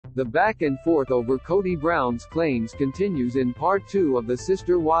The back and forth over Kody Brown's claims continues in part 2 of the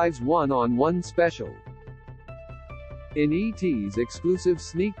Sister WivesOne-on-One special. In ET's exclusive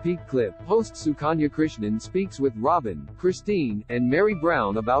sneak peek clip, host Sukanya Krishnan speaks with Robyn, Christine, and Meri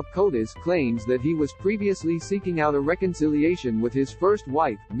Brown about Kody's claims that he was previously seeking out a reconciliation with his first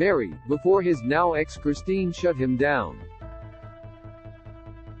wife, Meri, before his now ex Christine shut him down.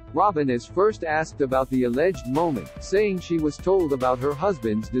 Robyn is first asked about the alleged moment, saying she was told about her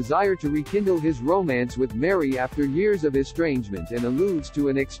husband's desire to rekindle his romance with Meri after years of estrangement, and alludes to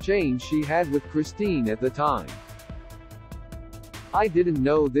an exchange she had with Christine at the time. "I didn't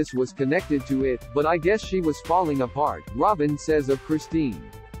know this was connected to it, but I guess she was falling apart," Robyn says of Christine.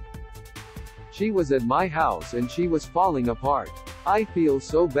 "She was at my house and she was falling apart. I feel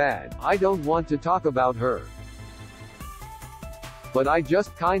so bad. I don't want to talk about her. But I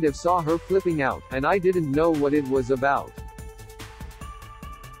just kind of saw her flipping out, and I didn't know what it was about."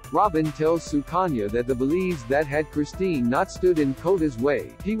 Robyn tells Sukanya that the believes that had Christine not stood in Kody's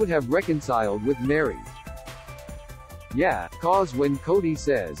way, he would have reconciled with Meri. "Yeah, cause when Kody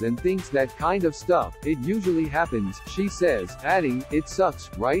says and thinks that kind of stuff, it usually happens," she says, adding, "It sucks,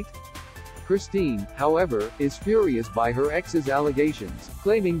 right?" Christine, however, is furious by her ex's allegations,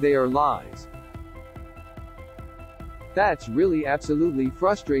 claiming they are lies. "That's really absolutely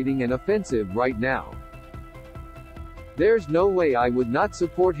frustrating and offensive right now. There's no way I would not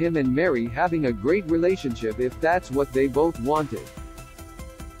support him and Meri having a great relationship if that's what they both wanted.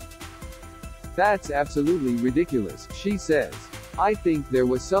 That's absolutely ridiculous," she says. "I think there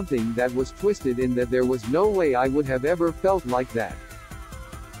was something that was twisted in that there was no way I would have ever felt like that.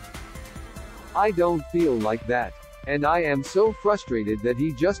 I don't feel like that. And I am so frustrated that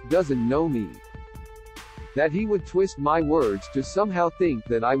he just doesn't know me. That he would twist my words to somehow think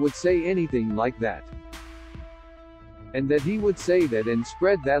that I would say anything like that. And that he would say that and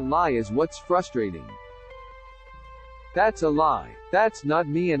spread that lie is what's frustrating. That's a lie. That's not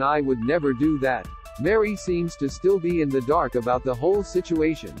me and I would never do that." Meri seems to still be in the dark about the whole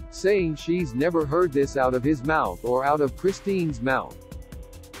situation, saying she's never heard this out of his mouth or out of Christine's mouth.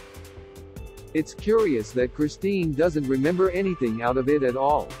 "It's curious that Christine doesn't remember anything out of it at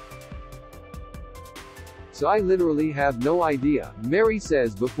all. So I literally have no idea," Meri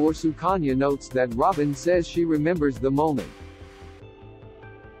says before Sukanya notes that Robyn says she remembers the moment.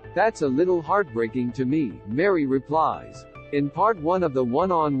 "That's a little heartbreaking to me," Meri replies. In part 1 of the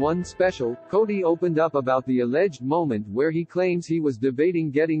one-on-one special, Kody opened up about the alleged moment where he claims he was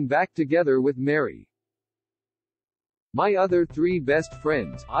debating getting back together with Meri. "My other 3 best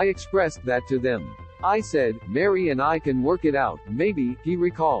friends, I expressed that to them. I said, Meri and I can work it out, maybe," he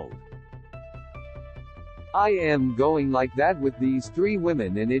recalled. "I am going like that with these 3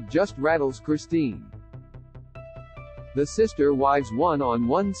 women and it just rattles Christine." The Sister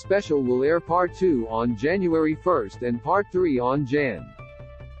WivesOne-on-One special will air part 2 on January 1st and part 3 on Jan.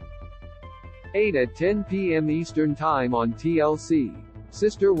 8 at 10 p.m. Eastern Time on TLC.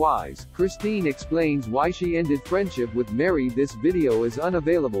 Sister Wives, Christine explains why she ended friendship with Meri. "This video is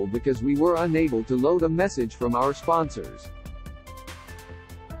unavailable because we were unable to load a message from our sponsors.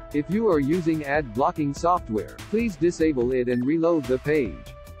 If you are using ad blocking software, please disable it and reload the page.